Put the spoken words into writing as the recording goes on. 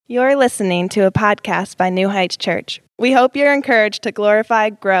You're listening to a podcast by New Heights Church. We hope you're encouraged to glorify,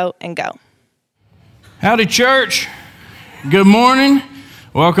 grow, and go. Howdy, church. Good morning.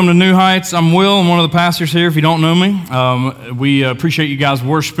 Welcome to New Heights. I'm Will. I'm one of the pastors here, if you don't know me. We appreciate you guys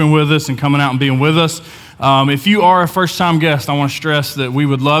worshiping with us and coming out and being with us. If you are a first-time guest, I want to stress that we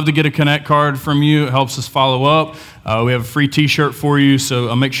would love to get a Connect card from you. It helps us follow up. We have a free t-shirt for you,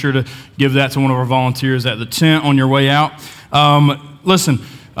 so make sure to give that to one of our volunteers at the tent on your way out. Listen,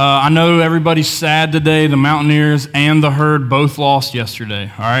 I know everybody's sad today. The Mountaineers and the Herd both lost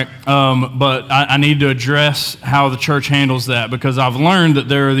yesterday, all right? But I need to address how the church handles that, because I've learned that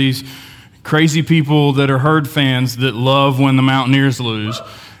there are these crazy people that are Herd fans that love when the Mountaineers lose.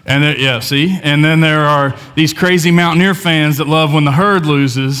 And then there are these crazy Mountaineer fans that love when the Herd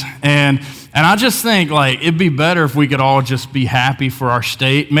loses. And I just think, it'd be better if we could all just be happy for our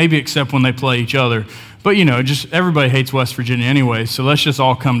state, maybe except when they play each other. But, just everybody hates West Virginia anyway, so let's just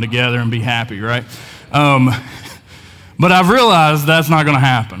all come together and be happy, right? But I've realized that's not going to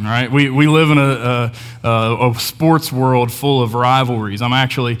happen, right? We live in a sports world full of rivalries. I'm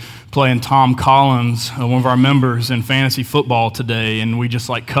actually playing Tom Collins, one of our members, in fantasy football today, and we just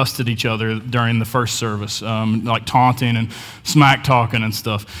cussed at each other during the first service, taunting and smack talking and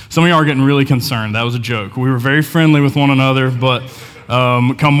stuff. Some of y'all are getting really concerned. That was a joke. We were very friendly with one another, but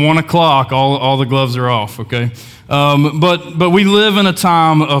come 1 o'clock, all the gloves are off, okay? But we live in a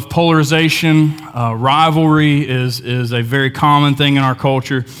time of polarization. Rivalry is a very common thing in our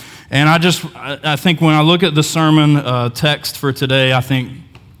culture. And I think when I look at the sermon text for today, I think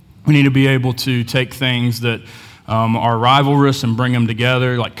we need to be able to take things that are rivalrous and bring them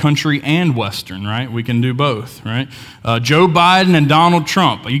together, like country and Western, right? We can do both, right? Joe Biden and Donald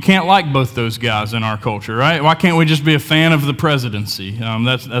Trump. You can't like both those guys in our culture, right? Why can't we just be a fan of the presidency?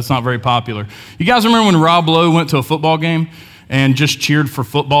 That's not very popular. You guys remember when Rob Lowe went to a football game and just cheered for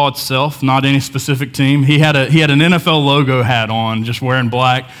football itself, not any specific team? He had an NFL logo hat on, just wearing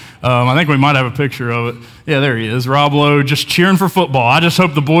black. I think we might have a picture of it. Yeah, there he is, Rob Lowe, just cheering for football. I just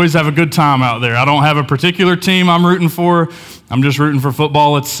hope the boys have a good time out there. I don't have a particular team I'm rooting for. I'm just rooting for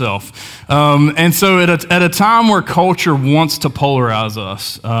football itself. And so at a time where culture wants to polarize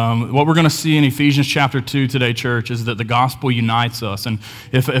us, what we're going to see in Ephesians chapter 2 today, church, is that the gospel unites us. And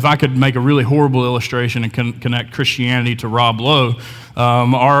if I could make a really horrible illustration and connect Christianity to Rob Lowe,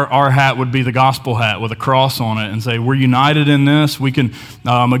 our hat would be the gospel hat with a cross on it and say, we're united in this. We can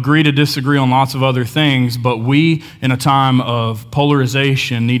agree to disagree on lots of other things, but we, in a time of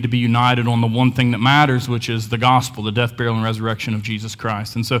polarization, need to be united on the one thing that matters, which is the gospel, the death, burial, and resurrection of Jesus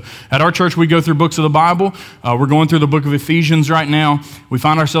Christ. And so at our church, we go through books of the Bible. We're going through the book of Ephesians right now. We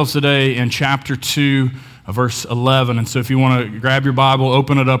find ourselves today in chapter 2, verse 11. And so if you want to grab your Bible,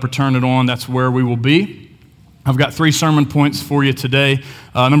 open it up or turn it on, that's where we will be. I've got 3 sermon points for you today.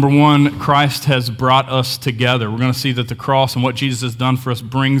 Number 1, Christ has brought us together. We're going to see that the cross and what Jesus has done for us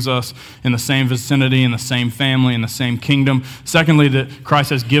brings us in the same vicinity, in the same family, in the same kingdom. Secondly, that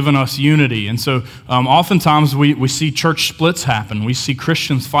Christ has given us unity. And so oftentimes we see church splits happen. We see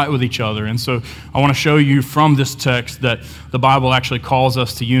Christians fight with each other. And so I want to show you from this text that the Bible actually calls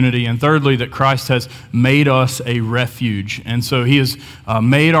us to unity. And thirdly, that Christ has made us a refuge. And so he has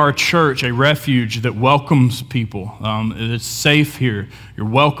made our church a refuge that welcomes people. It's safe here. You're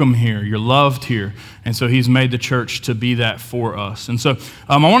welcome here. You're loved here. And so he's made the church to be that for us. And so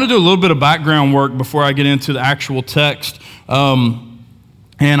I want to do a little bit of background work before I get into the actual text. And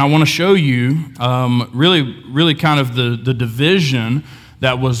I want to show you really kind of the division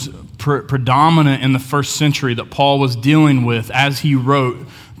that was predominant in the first century that Paul was dealing with as he wrote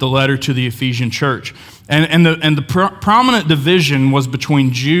the letter to the Ephesian church. And the prominent division was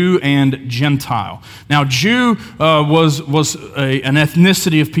between Jew and Gentile. Now, Jew was an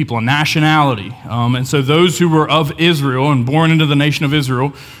ethnicity of people, a nationality. And so those who were of Israel and born into the nation of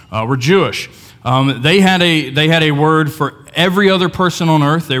Israel were Jewish. They had a word for every other person on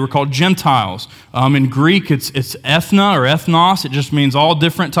earth. They were called Gentiles. In Greek, it's ethna or ethnos. It just means all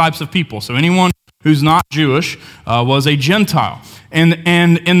different types of people. So anyone who's not Jewish was a Gentile. And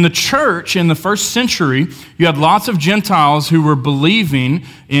in the church in the first century, you had lots of Gentiles who were believing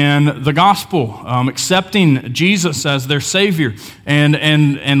in the gospel, accepting Jesus as their Savior,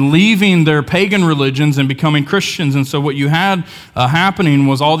 and leaving their pagan religions and becoming Christians. And so what you had happening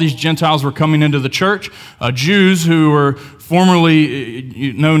was all these Gentiles were coming into the church. Jews who were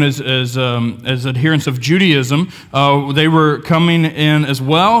formerly known as adherents of Judaism, they were coming in as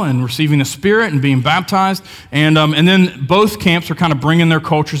well and receiving the Spirit and being baptized. And then both camps were kind of bringing their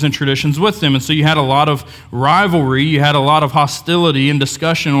cultures and traditions with them. And so you had a lot of rivalry, you had a lot of hostility and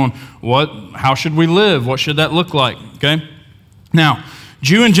discussion on how should we live? What should that look like? Okay? Now,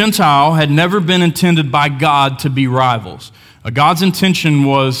 Jew and Gentile had never been intended by God to be rivals. God's intention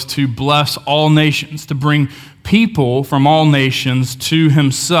was to bless all nations, to bring people from all nations to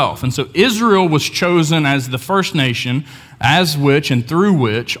himself. And so Israel was chosen as the first nation, as which and through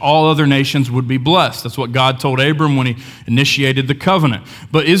which all other nations would be blessed. That's what God told Abram when he initiated the covenant.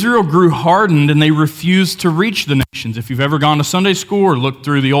 But Israel grew hardened and they refused to reach the nations. If you've ever gone to Sunday school or looked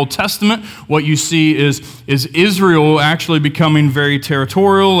through the Old Testament, what you see is Israel actually becoming very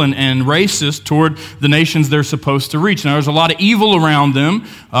territorial and racist toward the nations they're supposed to reach. Now, there's a lot of evil around them,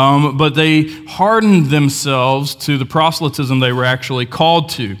 but they hardened themselves to the proselytism they were actually called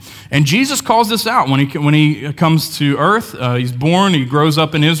to. And Jesus calls this out when he comes to earth. He's born, he grows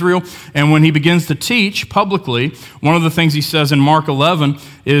up in Israel, and when he begins to teach publicly, one of the things he says in Mark 11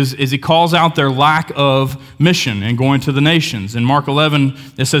 is he calls out their lack of mission and going to the nations. In Mark 11,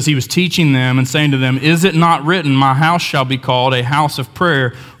 it says he was teaching them and saying to them, "Is it not written, my house shall be called a house of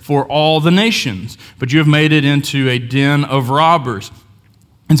prayer for all the nations, but you have made it into a den of robbers."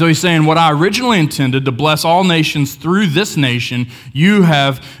 And so he's saying, what I originally intended to bless all nations through this nation, you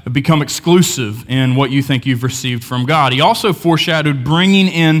have become exclusive in what you think you've received from God. He also foreshadowed bringing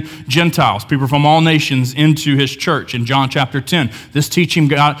in Gentiles, people from all nations, into his church in John chapter 10. This teaching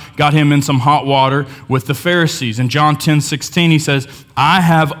got him in some hot water with the Pharisees. In John 10:16, he says, "I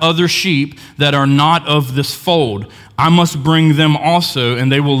have other sheep that are not of this fold. I must bring them also,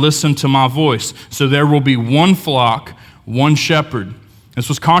 and they will listen to my voice. So there will be one flock, one shepherd." This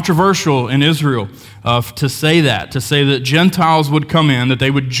was controversial in Israel to say that Gentiles would come in, that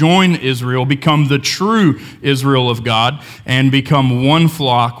they would join Israel, become the true Israel of God, and become one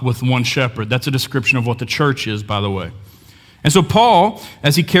flock with one shepherd. That's a description of what the church is, by the way. And so Paul,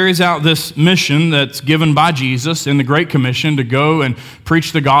 as he carries out this mission that's given by Jesus in the Great Commission to go and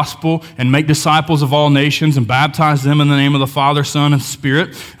preach the gospel and make disciples of all nations and baptize them in the name of the Father, Son, and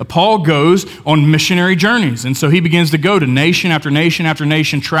Spirit, Paul goes on missionary journeys. And so he begins to go to nation after nation after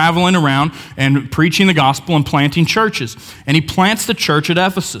nation, traveling around and preaching the gospel and planting churches. And he plants the church at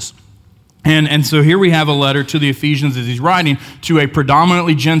Ephesus. And so here we have a letter to the Ephesians as he's writing to a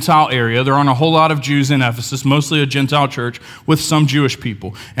predominantly Gentile area. There aren't a whole lot of Jews in Ephesus, mostly a Gentile church with some Jewish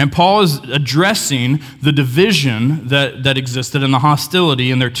people. And Paul is addressing the division that existed and the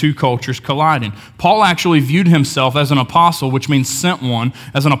hostility in their two cultures colliding. Paul actually viewed himself as an apostle, which means sent one,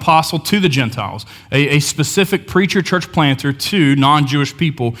 as an apostle to the Gentiles, a specific preacher, church planter to non-Jewish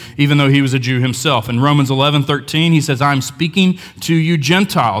people, even though he was a Jew himself. In Romans 11:13, he says, "I am speaking to you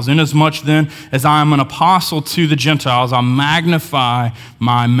Gentiles, inasmuch then as I am an apostle to the Gentiles, I magnify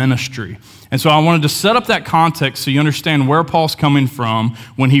my ministry." And so I wanted to set up that context so you understand where Paul's coming from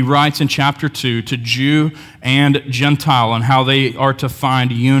when he writes in chapter 2 to Jew and Gentile and how they are to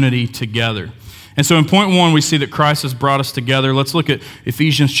find unity together. And so in point 1, we see that Christ has brought us together. Let's look at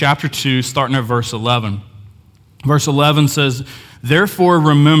Ephesians chapter 2, starting at verse 11. Verse 11 says, "Therefore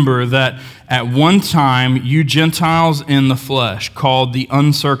remember that at one time you Gentiles in the flesh, called the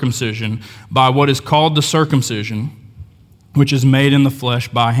uncircumcision, by what is called the circumcision, which is made in the flesh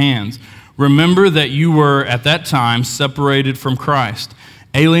by hands. Remember that you were at that time separated from Christ,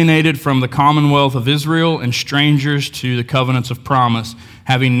 alienated from the commonwealth of Israel and strangers to the covenants of promise,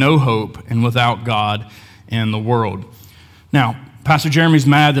 having no hope and without God in the world." Now, Pastor Jeremy's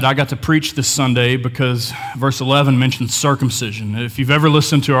mad that I got to preach this Sunday because verse 11 mentions circumcision. If you've ever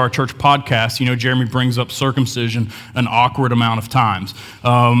listened to our church podcast, you know Jeremy brings up circumcision an awkward amount of times.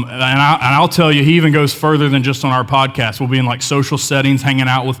 And I'll tell you, he even goes further than just on our podcast. We'll be in like social settings, hanging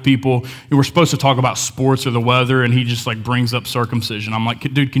out with people. We're supposed to talk about sports or the weather, and he just like brings up circumcision. I'm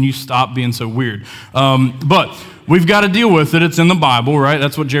like, dude, can you stop being so weird? But we've got to deal with it. It's in the Bible, right?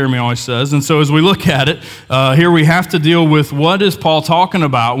 That's what Jeremy always says. And so as we look at it, here we have to deal with what is Paul talking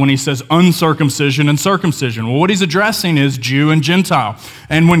about when he says uncircumcision and circumcision. Well, what he's addressing is Jew and Gentile.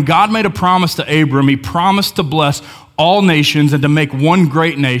 And when God made a promise to Abram, he promised to bless all nations and to make one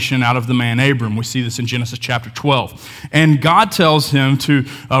great nation out of the man Abram. We see this in Genesis chapter 12. And God tells him to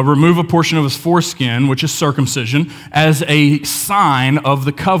remove a portion of his foreskin, which is circumcision, as a sign of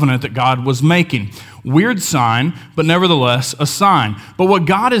the covenant that God was making. Weird sign, but nevertheless a sign. But what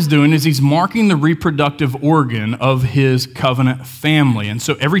God is doing is he's marking the reproductive organ of his covenant family. And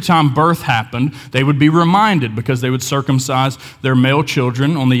so every time birth happened, they would be reminded because they would circumcise their male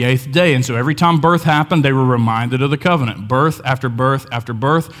children on the 8th day. And so every time birth happened, they were reminded of the covenant. Birth after birth after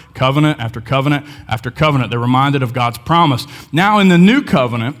birth, covenant after covenant after covenant. They're reminded of God's promise. Now in the new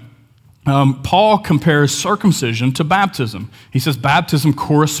covenant, Paul compares circumcision to baptism. He says baptism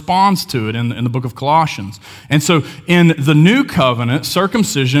corresponds to it in the book of Colossians. And so in the new covenant,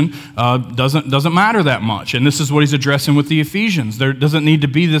 circumcision doesn't matter that much. And this is what he's addressing with the Ephesians. There doesn't need to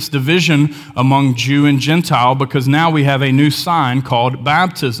be this division among Jew and Gentile because now we have a new sign called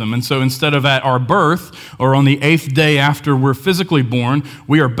baptism. And so instead of at our birth or on the 8th day after we're physically born,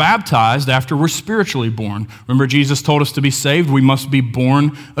 we are baptized after we're spiritually born. Remember, Jesus told us to be saved, we must be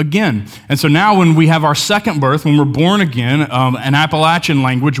born again. And so now when we have our second birth, when we're born again, in Appalachian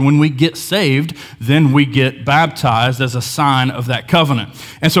language, when we get saved, then we get baptized as a sign of that covenant.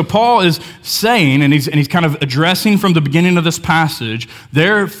 And so Paul is saying, and he's kind of addressing from the beginning of this passage,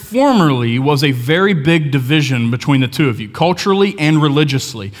 there formerly was a very big division between the two of you, culturally and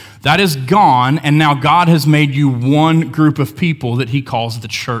religiously. That is gone, and now God has made you one group of people that he calls the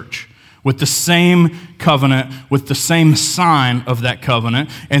church, with the same covenant, with the same sign of that covenant.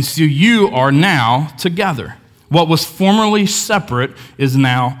 And so you are now together. What was formerly separate is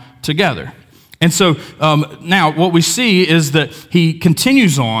now together. And so now what we see is that he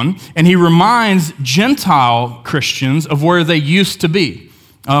continues on and he reminds Gentile Christians of where they used to be.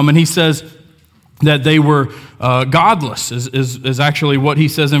 And he says that they were godless, is actually what he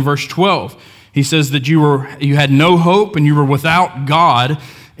says in verse 12. He says that you had no hope and you were without God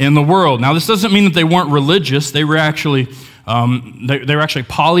in the world. Now, this doesn't mean that they weren't religious. They were actually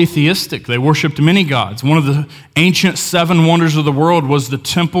polytheistic. They worshipped many gods. One of the ancient 7 wonders of the world was the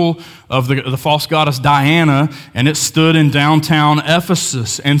temple of the false goddess Diana, and it stood in downtown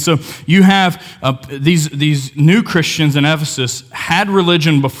Ephesus. And so you have these new Christians in Ephesus had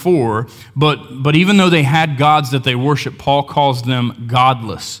religion before, but even though they had gods that they worship, Paul calls them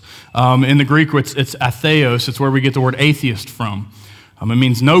godless. In the Greek, it's atheos. It's where we get the word atheist from. It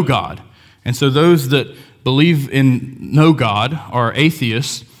means no God. And so those that believe in no God are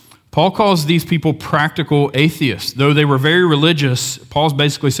atheists. Paul calls these people practical atheists. Though they were very religious, Paul's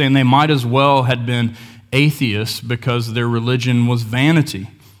basically saying they might as well had been atheists because their religion was vanity.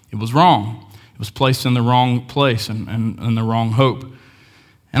 It was wrong. It was placed in the wrong place and the wrong hope.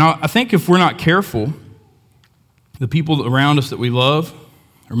 And I think if we're not careful, the people around us that we love,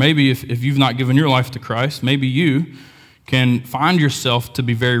 or maybe if you've not given your life to Christ, maybe you can find yourself to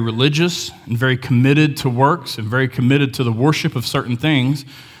be very religious and very committed to works and very committed to the worship of certain things,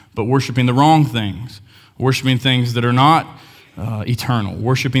 but worshiping the wrong things, worshiping things that are not eternal,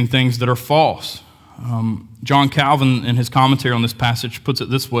 worshiping things that are false. John Calvin, in his commentary on this passage, puts it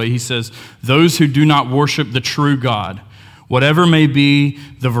this way. He says, "Those who do not worship the true God, whatever may be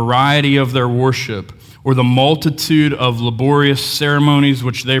the variety of their worship or the multitude of laborious ceremonies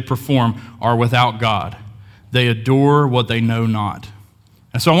which they perform, are without God. They adore what they know not."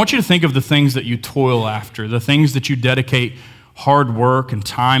 And so I want you to think of the things that you toil after, the things that you dedicate hard work and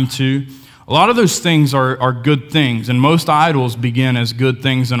time to. A lot of those things are good things, and most idols begin as good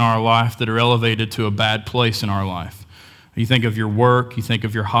things in our life that are elevated to a bad place in our life. You think of your work, you think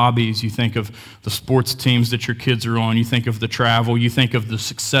of your hobbies, you think of the sports teams that your kids are on, you think of the travel, you think of the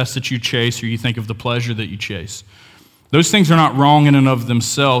success that you chase, or you think of the pleasure that you chase. Those things are not wrong in and of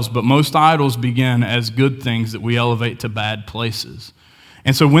themselves, but most idols begin as good things that we elevate to bad places.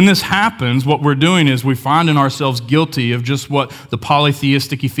 And so when this happens, what we're doing is we find in ourselves guilty of just what the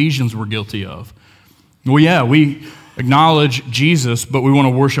polytheistic Ephesians were guilty of. Well, yeah, we acknowledge Jesus, but we want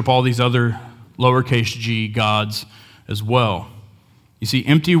to worship all these other lowercase g gods as well. You see,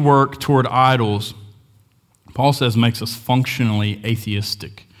 empty work toward idols, Paul says, makes us functionally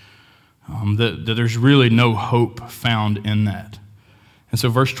atheistic. That there's really no hope found in that. And so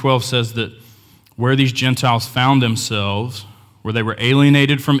verse 12 says that where these Gentiles found themselves, where they were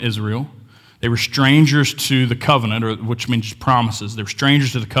alienated from Israel, they were strangers to the covenant, which means promises. They were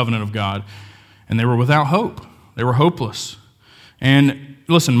strangers to the covenant of God, and they were without hope. They were hopeless. And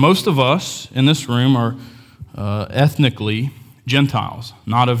listen, most of us in this room are ethnically Gentiles,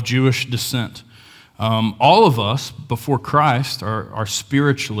 not of Jewish descent. All of us before Christ are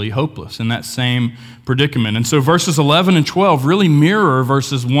spiritually hopeless in that same predicament. And so verses 11 and 12 really mirror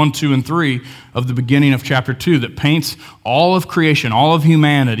verses 1, 2, and 3 of the beginning of chapter 2 that paints all of creation, all of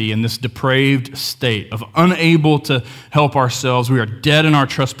humanity in this depraved state of unable to help ourselves. We are dead in our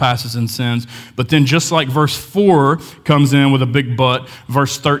trespasses and sins. But then just like verse 4 comes in with a big but,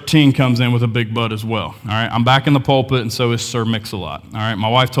 verse 13 comes in with a big but as well. All right, I'm back in the pulpit, and so is Sir Mix-a-Lot. All right, my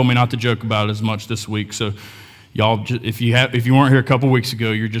wife told me not to joke about it as much this week, so y'all, if you weren't here a couple weeks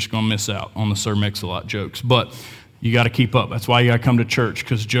ago, you're just going to miss out on the Sir Mix-a-Lot jokes. But you got to keep up. That's why you got to come to church,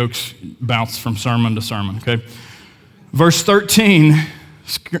 because jokes bounce from sermon to sermon, okay? Verse 13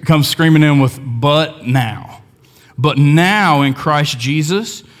 comes screaming in with, but now in Christ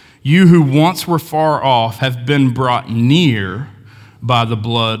Jesus, You who once were far off have been brought near by the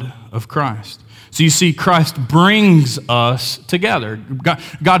blood of Christ. So you see, Christ brings us together.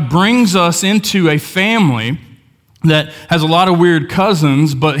 God brings us into a family that has a lot of weird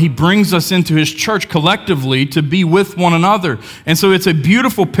cousins, but he brings us into his church collectively to be with one another. And so it's a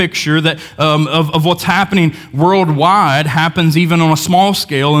beautiful picture that of what's happening worldwide happens even on a small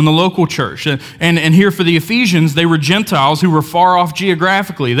scale in the local church. And here for the Ephesians, they were Gentiles who were far off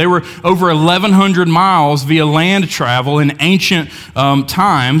geographically. They were over 1,100 miles via land travel in ancient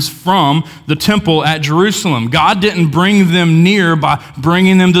times from the temple at Jerusalem. God didn't bring them near by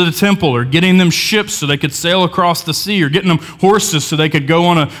bringing them to the temple or getting them ships so they could sail across the sea or getting them horses so they could go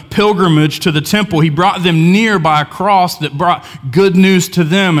on a pilgrimage to the temple. He brought them near by a cross that brought good news to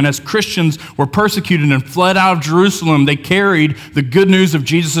them. And as Christians were persecuted and fled out of Jerusalem, they carried the good news of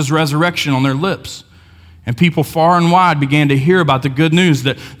Jesus' resurrection on their lips. And people far and wide began to hear about the good news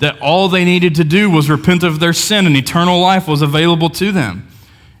that all they needed to do was repent of their sin and eternal life was available to them.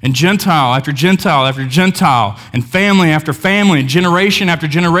 And Gentile after Gentile after Gentile, and family after family, and generation after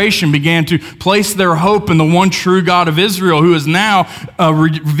generation began to place their hope in the one true God of Israel, who has now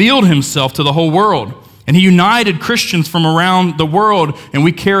revealed himself to the whole world. And he united Christians from around the world, and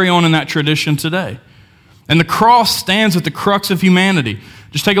we carry on in that tradition today. And the cross stands at the crux of humanity.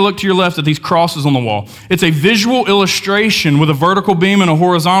 Just take a look to your left at these crosses on the wall. It's a visual illustration with a vertical beam and a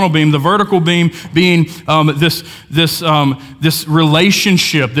horizontal beam. The vertical beam being this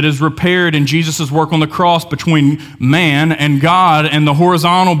relationship that is repaired in Jesus' work on the cross between man and God, and the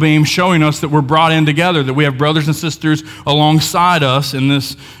horizontal beam showing us that we're brought in together, that we have brothers and sisters alongside us in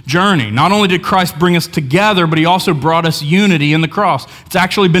this journey. Not only did Christ bring us together, but he also brought us unity in the cross. It's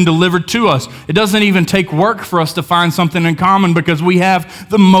actually been delivered to us. It doesn't even take work for us to find something in common because we have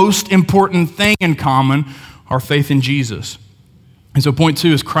the most important thing in common, our faith in Jesus. And so point 2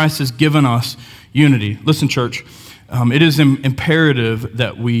 is Christ has given us unity. Listen, church, it is imperative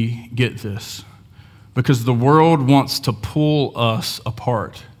that we get this because the world wants to pull us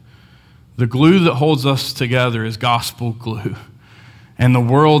apart. The glue that holds us together is gospel glue. And the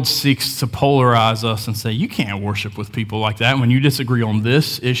world seeks to polarize us and say, you can't worship with people like that. When you disagree on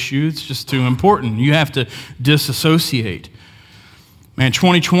this issue, it's just too important. You have to disassociate. Man,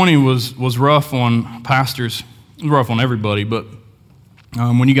 2020 was rough on pastors. It was rough on everybody, but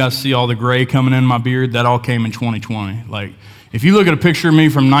when you guys see all the gray coming in my beard, that all came in 2020. Like, if you look at a picture of me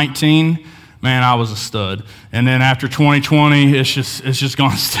from 19, man, I was a stud. And then after 2020, it's just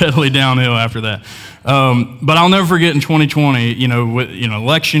gone steadily downhill after that. But I'll never forget in 2020,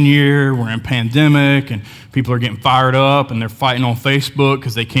 election year, we're in pandemic, and people are getting fired up, and they're fighting on Facebook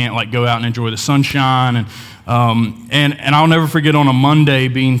because they can't go out and enjoy the sunshine. And I'll never forget on a Monday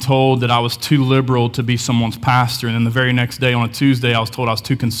being told that I was too liberal to be someone's pastor, and then the very next day on a Tuesday I was told I was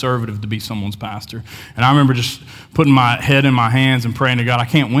too conservative to be someone's pastor. And I remember just putting my head in my hands and praying to God, I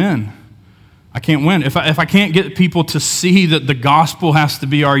can't win. I can't win. If I can't get people to see that the gospel has to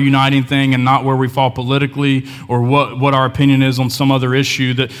be our uniting thing and not where we fall politically or what our opinion is on some other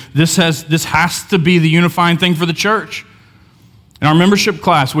issue, that this has to be the unifying thing for the church. In our membership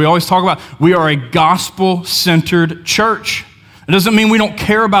class, we always talk about we are a gospel-centered church. It doesn't mean we don't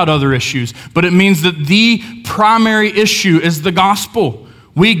care about other issues, but it means that the primary issue is the gospel.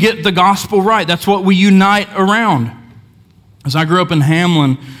 We get the gospel right. That's what we unite around. As I grew up in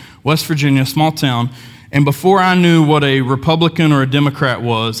Hamlin, West Virginia, small town, and before I knew what a Republican or a Democrat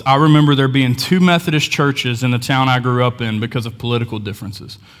was, I remember there being 2 Methodist churches in the town I grew up in because of political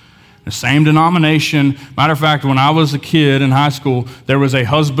differences. The same denomination. Matter of fact, when I was a kid in high school, there was a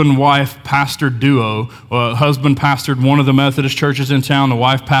husband-wife pastor duo. Husband pastored one of the Methodist churches in town. The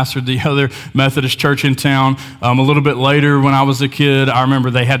wife pastored the other Methodist church in town. A little bit later, when I was a kid, I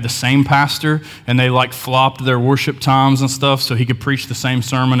remember they had the same pastor, and they flopped their worship times and stuff so he could preach the same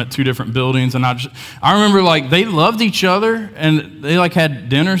sermon at 2 different buildings. And I remember they loved each other, and they had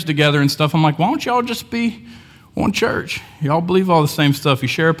dinners together and stuff. I'm like, why don't y'all just be one church? Y'all believe all the same stuff. You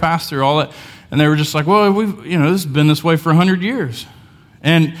share a pastor, all that. And they were just like, well, this has been this way for 100 years.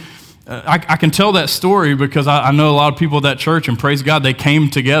 And I can tell that story because I know a lot of people at that church, and praise God, they came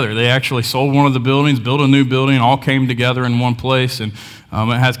together. They actually sold one of the buildings, built a new building, all came together in one place, and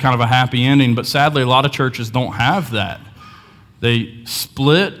it has kind of a happy ending. But sadly, a lot of churches don't have that. They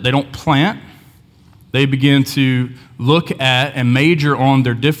split, they don't plant. They begin to look at and major on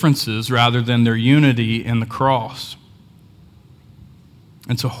their differences rather than their unity in the cross.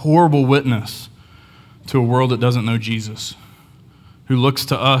 It's a horrible witness to a world that doesn't know Jesus, who looks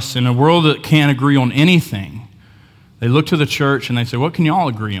to us in a world that can't agree on anything. They look to the church and they say, what can y'all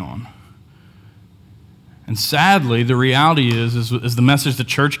agree on? And sadly, the reality is the message the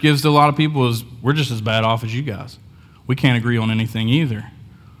church gives to a lot of people is, we're just as bad off as you guys. We can't agree on anything either.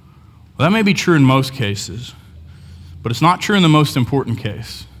 Well, that may be true in most cases, but it's not true in the most important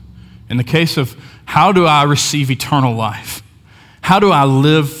case. In the case of, how do I receive eternal life? How do I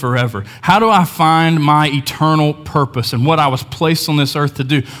live forever? How do I find my eternal purpose and what I was placed on this earth to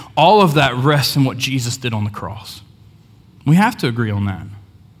do? All of that rests in what Jesus did on the cross. We have to agree on that.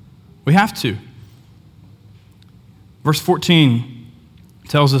 We have to. Verse 14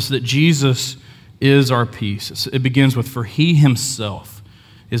 tells us that Jesus is our peace. It begins with, for he himself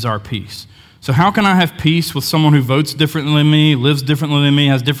is our peace. So how can I have peace with someone who votes differently than me, lives differently than me,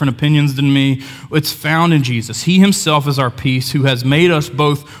 has different opinions than me? It's found in Jesus. He himself is our peace, who has made us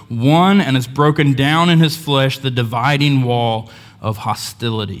both one and has broken down in his flesh the dividing wall of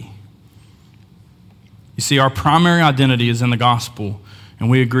hostility. You see, our primary identity is in the gospel, and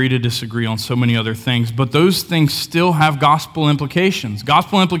we agree to disagree on so many other things, but those things still have gospel implications.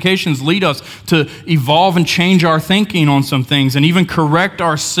 Gospel implications lead us to evolve and change our thinking on some things and even correct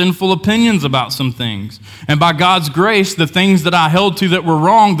our sinful opinions about some things. And by God's grace, the things that I held to that were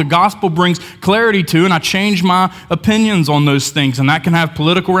wrong, the gospel brings clarity to, and I change my opinions on those things. And that can have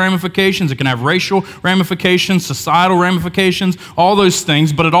political ramifications, it can have racial ramifications, societal ramifications, all those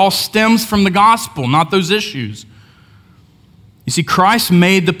things, but it all stems from the gospel, not those issues. You see, Christ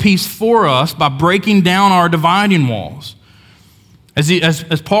made the peace for us by breaking down our dividing walls.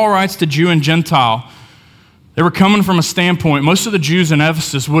 As Paul writes to Jew and Gentile, they were coming from a standpoint. Most of the Jews in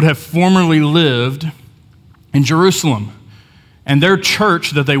Ephesus would have formerly lived in Jerusalem. And their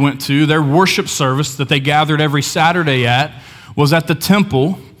church that they went to, their worship service that they gathered every Saturday at, was at the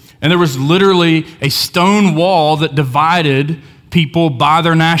temple. And there was literally a stone wall that divided people by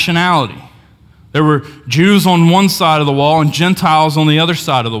their nationality. There were Jews on one side of the wall and Gentiles on the other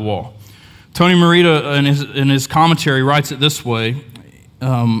side of the wall. Tony Merida, in his commentary, writes it this way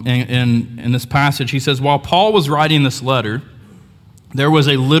in this passage. He says, while Paul was writing this letter, there was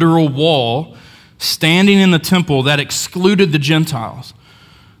a literal wall standing in the temple that excluded the Gentiles.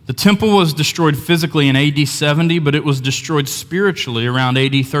 The temple was destroyed physically in AD 70, but it was destroyed spiritually around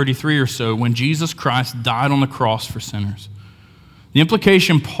AD 33 or so when Jesus Christ died on the cross for sinners. The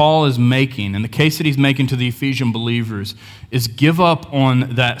implication Paul is making, and the case that he's making to the Ephesian believers, is give up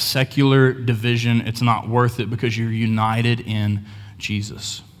on that secular division. It's not worth it because you're united in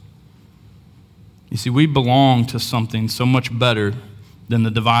Jesus. You see, we belong to something so much better than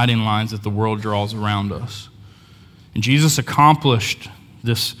the dividing lines that the world draws around us. And Jesus accomplished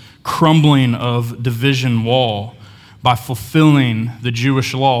this crumbling of division wall by fulfilling the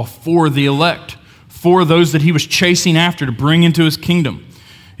Jewish law for the elect, for those that he was chasing after to bring into his kingdom.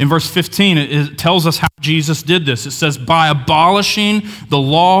 In verse 15, it tells us how Jesus did this. It says, by abolishing the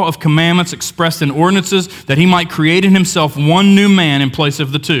law of commandments expressed in ordinances, that he might create in himself one new man in place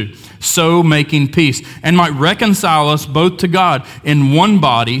of the two, so making peace, and might reconcile us both to God in one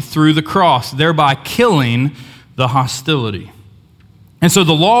body through the cross, thereby killing the hostility. And so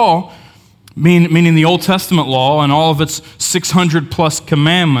the law, meaning the Old Testament law and all of its 600 plus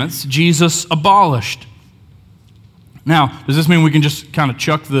commandments, Jesus abolished. Now, does this mean we can just kind of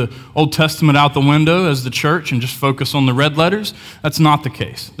chuck the Old Testament out the window as the church and just focus on the red letters? That's not the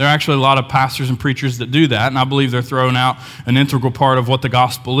case. There are actually a lot of pastors and preachers that do that, and I believe they're throwing out an integral part of what the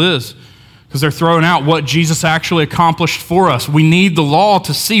gospel is, because they're throwing out what Jesus actually accomplished for us. We need the law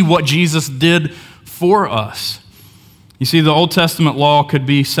to see what Jesus did for us. You see, the Old Testament law could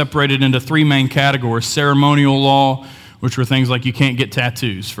be separated into three main categories: ceremonial law, which were things like you can't get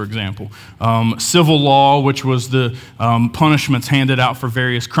tattoos, for example. Civil law, which was the punishments handed out for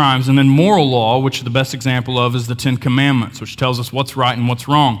various crimes. And then moral law, which the best example of is the Ten Commandments, which tells us what's right and what's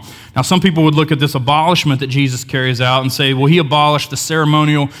wrong. Now, some people would look at this abolishment that Jesus carries out and say, well, he abolished the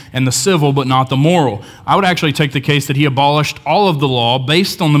ceremonial and the civil, but not the moral. I would actually take the case that he abolished all of the law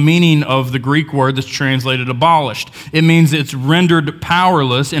based on the meaning of the Greek word that's translated abolished. It means it's rendered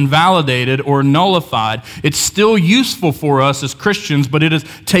powerless, invalidated, or nullified. It's still useful for us as Christians, but it is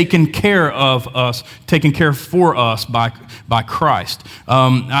taken care of us, taken care for us by Christ.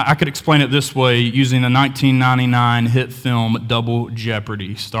 I could explain it this way using the 1999 hit film Double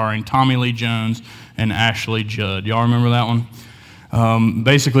Jeopardy, starring Tommy Lee Jones and Ashley Judd. Y'all remember that one?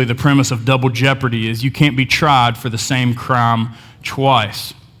 Basically, the premise of Double Jeopardy is you can't be tried for the same crime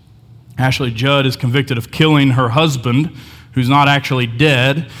twice. Ashley Judd is convicted of killing her husband, who's not actually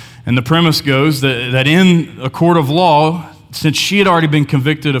dead. And the premise goes that in a court of law, since she had already been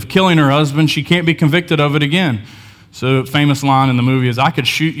convicted of killing her husband, she can't be convicted of it again. So a famous line in the movie is, I could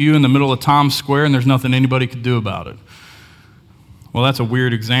shoot you in the middle of Times Square and there's nothing anybody could do about it. Well, that's a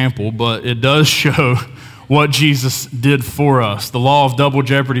weird example, but it does show what Jesus did for us. The law of double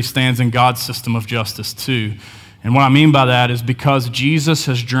jeopardy stands in God's system of justice too. And what I mean by that is because Jesus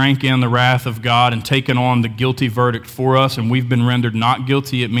has drank in the wrath of God and taken on the guilty verdict for us, and we've been rendered not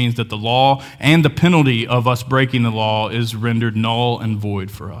guilty, it means that the law and the penalty of us breaking the law is rendered null and void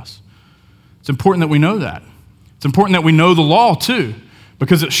for us. It's important that we know that. It's important that we know the law too,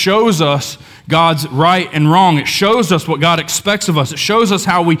 because it shows us God's right and wrong. It shows us what God expects of us. It shows us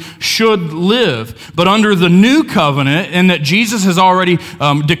how we should live. But under the new covenant, in that Jesus has already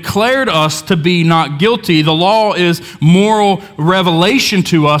declared us to be not guilty, the law is moral revelation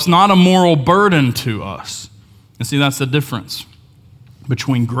to us, not a moral burden to us. And see, that's the difference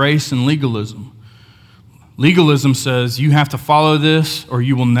between grace and legalism. Legalism says you have to follow this or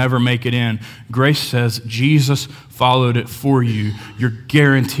you will never make it in. Grace says Jesus followed it for you. You're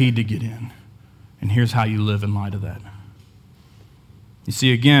guaranteed to get in. And here's how you live in light of that. You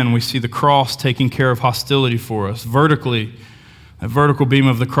see, again, we see the cross taking care of hostility for us. Vertically, that vertical beam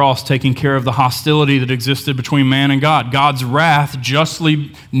of the cross taking care of the hostility that existed between man and God. God's wrath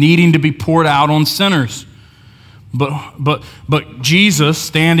justly needing to be poured out on sinners. But Jesus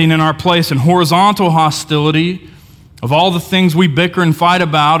standing in our place in horizontal hostility of all the things we bicker and fight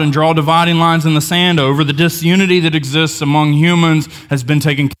about and draw dividing lines in the sand over, the disunity that exists among humans has been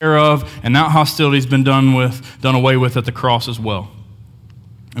taken care of, and that hostility has been done away with at the cross as well.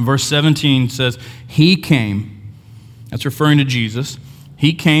 And verse 17 says, He came, that's referring to Jesus,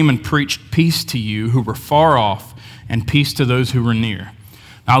 He came and preached peace to you who were far off and peace to those who were near.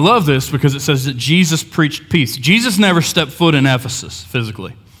 Now, I love this because it says that Jesus preached peace. Jesus never stepped foot in Ephesus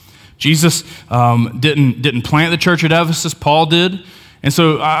physically. Jesus didn't plant the church at Ephesus. Paul did. And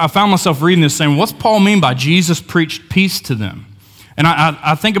so I found myself reading this saying, what's Paul mean by Jesus preached peace to them? And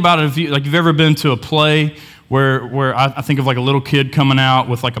I think about it, if you've ever been to a play where I think of like a little kid coming out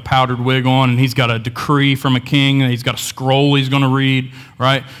with like a powdered wig on, and he's got a decree from a king, and he's got a scroll he's going to read,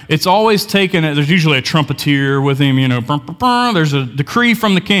 right? It's always taken, there's usually a trumpeter with him, there's a decree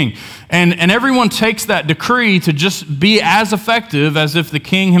from the king. And everyone takes that decree to just be as effective as if the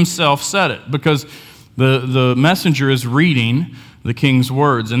king himself said it, because the messenger is reading the king's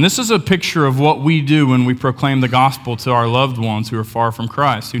words. And this is a picture of what we do when we proclaim the gospel to our loved ones who are far from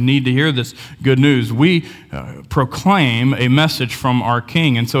Christ, who need to hear this good news. We proclaim a message from our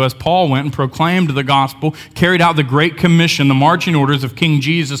king. And so as Paul went and proclaimed the gospel, carried out the Great Commission, the marching orders of King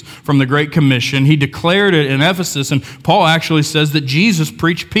Jesus from the Great Commission, he declared it in Ephesus, and Paul actually says that Jesus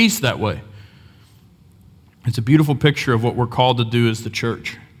preached peace that way. It's a beautiful picture of what we're called to do as the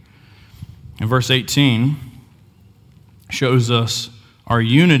church. In verse 18, shows us our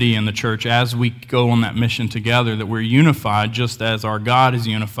unity in the church as we go on that mission together, that we're unified just as our God is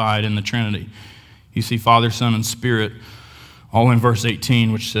unified in the Trinity. You see Father, Son, and Spirit all in verse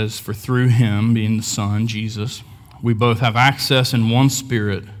 18, which says, For through him, being the Son, Jesus, we both have access in one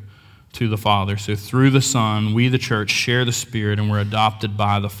Spirit to the Father. So through the Son, we, the church, share the Spirit, and we're adopted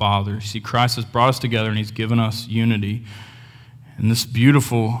by the Father. See, Christ has brought us together, and he's given us unity. And this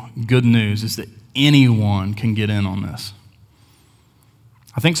beautiful good news is that anyone can get in on this.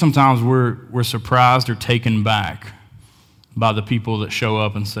 I think sometimes we're surprised or taken back by the people that show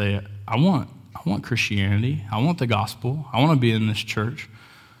up and say, I want Christianity. I want the gospel. I want to be in this church.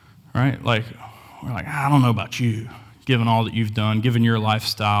 Right? Like, we're like, I don't know about you, given all that you've done, given your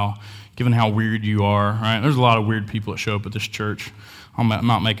lifestyle, given how weird you are. Right? There's a lot of weird people that show up at this church. I'll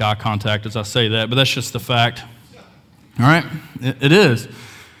not make eye contact as I say that, but that's just the fact. All right? It is.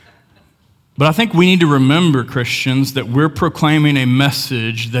 But I think we need to remember, Christians, that we're proclaiming a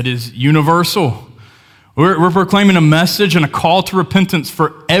message that is universal. We're proclaiming a message and a call to repentance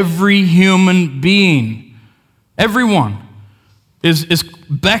for every human being. Everyone is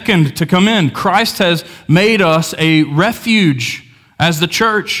beckoned to come in. Christ has made us a refuge as the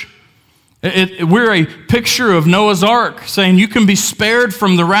church. We're a picture of Noah's Ark, saying you can be spared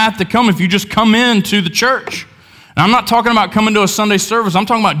from the wrath to come if you just come into the church. And I'm not talking about coming to a Sunday service. I'm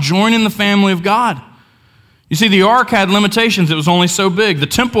talking about joining the family of God. You see, the ark had limitations. It was only so big. The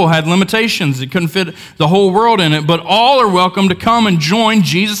temple had limitations. It couldn't fit the whole world in it. But all are welcome to come and join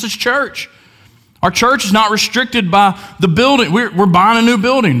Jesus' church. Our church is not restricted by the building. We're buying a new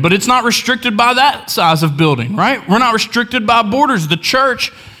building, but it's not restricted by that size of building, right? We're not restricted by borders. The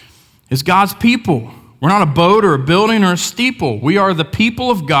church is God's people. We're not a boat or a building or a steeple. We are the people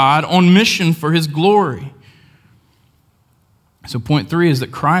of God on mission for his glory. So point 3 is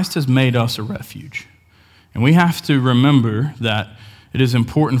that Christ has made us a refuge. And we have to remember that it is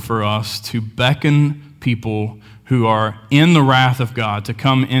important for us to beckon people who are in the wrath of God to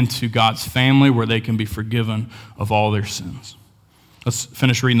come into God's family where they can be forgiven of all their sins. Let's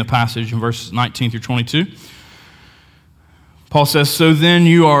finish reading the passage in verses 19 through 22. Paul says, "So then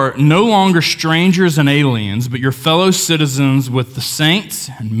you are no longer strangers and aliens, but you're fellow citizens with the saints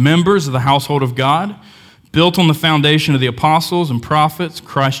and members of the household of God, built on the foundation of the apostles and prophets,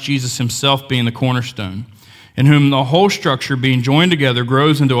 Christ Jesus himself being the cornerstone, in whom the whole structure being joined together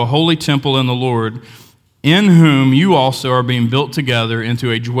grows into a holy temple in the Lord, in whom you also are being built together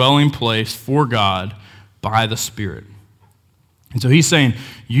into a dwelling place for God by the Spirit." And so he's saying,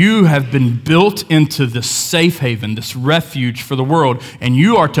 you have been built into this safe haven, this refuge for the world, and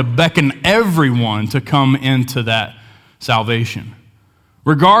you are to beckon everyone to come into that salvation.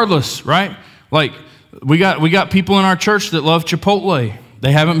 Regardless, right? Like, we got people in our church that love Chipotle.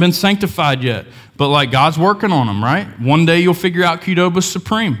 They haven't been sanctified yet, but like God's working on them, right? One day you'll figure out Qdoba's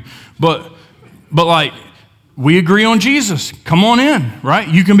supreme. But like, we agree on Jesus. Come on in, right?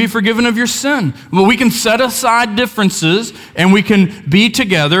 You can be forgiven of your sin. Well, we can set aside differences and we can be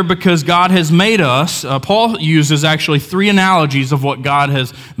together because God has made us. Paul uses actually 3 analogies of what God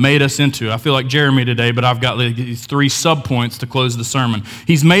has made us into. I feel like Jeremy today, but I've got these 3 subpoints to close the sermon.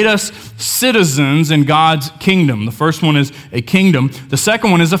 He's made us citizens in God's kingdom. The first one is a kingdom. The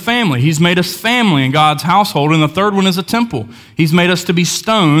second one is a family. He's made us family in God's household. And the third one is a temple. He's made us to be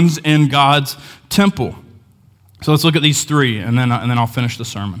stones in God's temple. So let's look at these 3, and then I'll finish the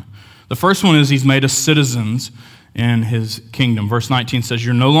sermon. The first one is he's made us citizens in his kingdom. Verse 19 says,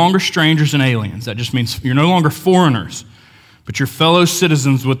 you're no longer strangers and aliens. That just means you're no longer foreigners, but you're fellow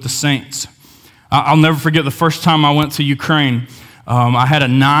citizens with the saints. I'll never forget the first time I went to Ukraine. I had a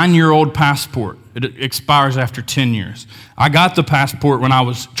 9-year-old passport. It expires after 10 years. I got the passport when I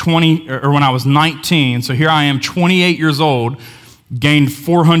was 20, or when I was 19, so here I am, 28 years old, gained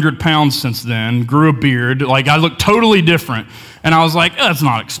 400 pounds since then, grew a beard, like I looked totally different. And I was like, that's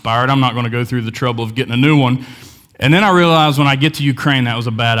not expired. I'm not going to go through the trouble of getting a new one. And then I realized when I get to Ukraine, that was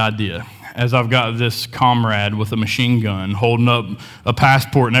a bad idea. As I've got this comrade with a machine gun holding up a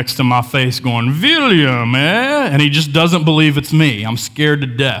passport next to my face going, William, eh? And he just doesn't believe it's me. I'm scared to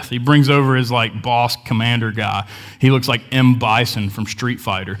death. He brings over his like boss commander guy. He looks like M. Bison from Street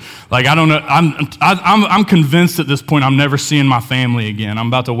Fighter. Like, I don't know. I'm convinced at this point I'm never seeing my family again. I'm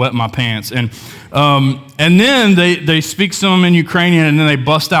about to wet my pants. And then they speak some in Ukrainian, and then they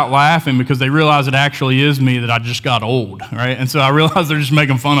bust out laughing because they realize it actually is me, that I just got old, right? And so I realize they're just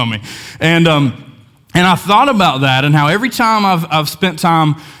making fun of me. And I thought about that and how every time I've spent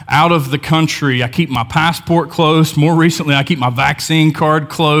time out of the country, I keep my passport close. More recently, I keep my vaccine card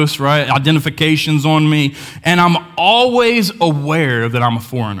close, right? Identifications on me. And I'm always aware that I'm a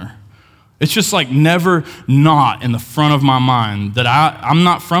foreigner. It's just like never not in the front of my mind that I'm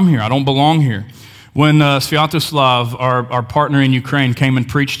not from here. I don't belong here. When Sviatoslav, our partner in Ukraine, came and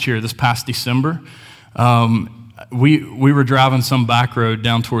preached here this past December, we were driving some back road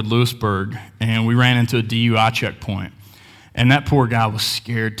down toward Lewisburg, and we ran into a DUI checkpoint. And that poor guy was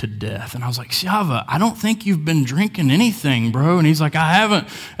scared to death. And I was like, Siava, I don't think you've been drinking anything, bro. And he's like, I haven't.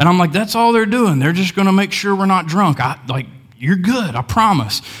 And I'm like, that's all they're doing. They're just going to make sure we're not drunk. You're good, I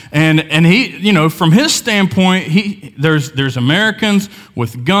promise. And he, you know, from his standpoint, there's Americans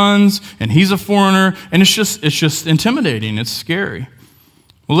with guns, and he's a foreigner, and it's just intimidating. It's scary.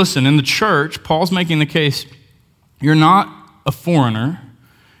 Well, listen, in the church, Paul's making the case, you're not a foreigner.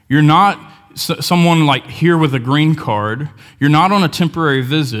 You're not someone like here with a green card. You're not on a temporary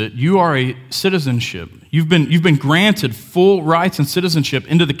visit. You are a citizenship. You've been granted full rights and citizenship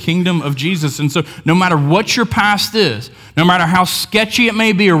into the kingdom of Jesus. And so no matter what your past is, no matter how sketchy it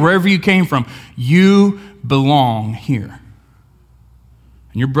may be or wherever you came from, you belong here.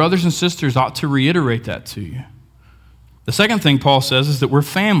 And your brothers and sisters ought to reiterate that to you. The second thing Paul says is that we're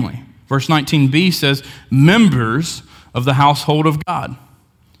family. Verse 19b says, members of the household of God.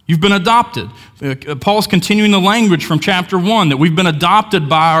 You've been adopted. Paul's continuing the language from chapter 1, that we've been adopted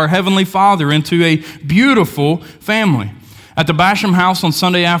by our Heavenly Father into a beautiful family. At the Basham House on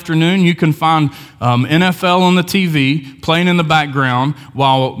Sunday afternoon, you can find NFL on the TV playing in the background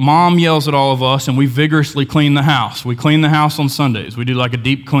while Mom yells at all of us, and we vigorously clean the house. We clean the house on Sundays. We do like a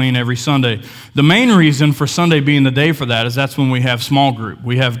deep clean every Sunday. The main reason for Sunday being the day for that is that's when we have small group.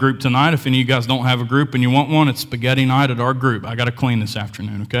 We have group tonight. If any of you guys don't have a group and you want one, it's spaghetti night at our group. I got to clean this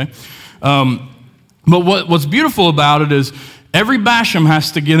afternoon, okay? But what's beautiful about it is every Basham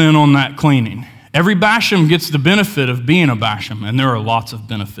has to get in on that cleaning. Every Basham gets the benefit of being a Basham, and there are lots of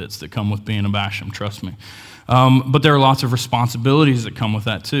benefits that come with being a Basham, trust me. But there are lots of responsibilities that come with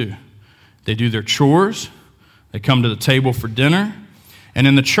that too. They do their chores, they come to the table for dinner, and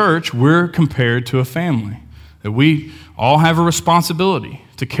in the church, we're compared to a family. that we all have a responsibility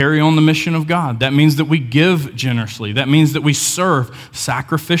to carry on the mission of God. That means that we give generously. That means that we serve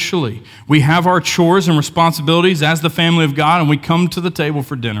sacrificially. We have our chores and responsibilities as the family of God, and we come to the table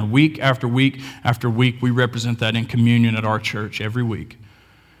for dinner week after week after week. We represent that in communion at our church every week.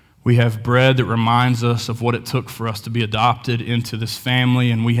 We have bread that reminds us of what it took for us to be adopted into this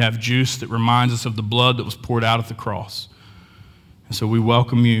family, and we have juice that reminds us of the blood that was poured out at the cross. And so we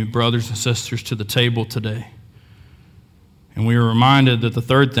welcome you, brothers and sisters, to the table today. And we are reminded that the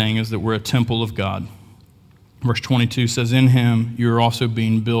third thing is that we're a temple of God. Verse 22 says, in him you are also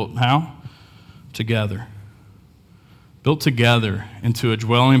being built, how? Together. Built together into a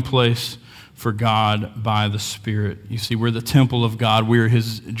dwelling place for God by the Spirit. You see, we're the temple of God. We're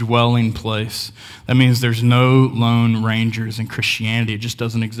his dwelling place. That means there's no lone rangers in Christianity. It just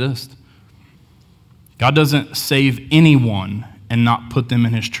doesn't exist. God doesn't save anyone and not put them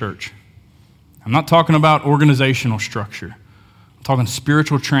in his church. I'm not talking about organizational structure. I'm talking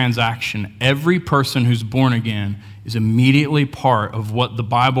spiritual transaction. Every person who's born again is immediately part of what the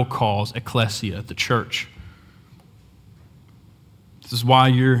Bible calls ecclesia, the church. This is why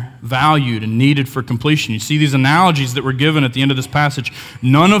you're valued and needed for completion. You see these analogies that were given at the end of this passage.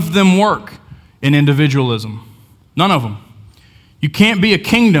 None of them work in individualism. None of them. You can't be a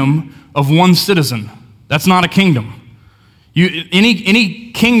kingdom of one citizen. That's not a kingdom.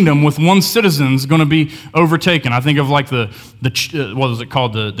 Any kingdom with one citizen is going to be overtaken. I think of like the what was it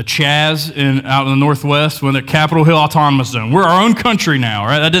called, the Chaz out in the Northwest, when the Capitol Hill Autonomous Zone. We're our own country now,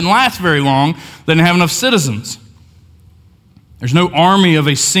 right? That didn't last very long. They didn't have enough citizens. There's no army of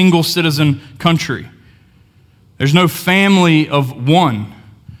a single citizen country. There's no family of one.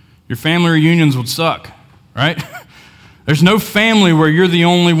 Your family reunions would suck, right? There's no family where you're the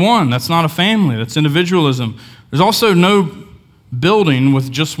only one. That's not a family. That's individualism. There's also no building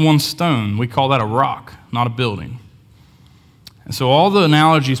with just one stone. We call that a rock, not a building. And so all the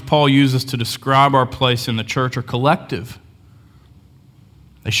analogies Paul uses to describe our place in the church are collective.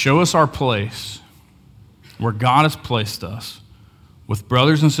 They show us our place where God has placed us with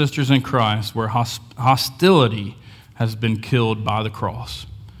brothers and sisters in Christ, where hostility has been killed by the cross.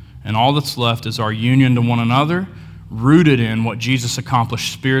 And all that's left is our union to one another, rooted in what Jesus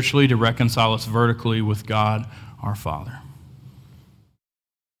accomplished spiritually to reconcile us vertically with God our Father.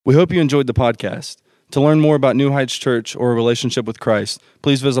 We hope you enjoyed the podcast. To learn more about New Heights Church or a relationship with Christ,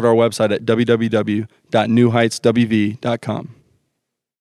 please visit our website at www.newheightswv.com.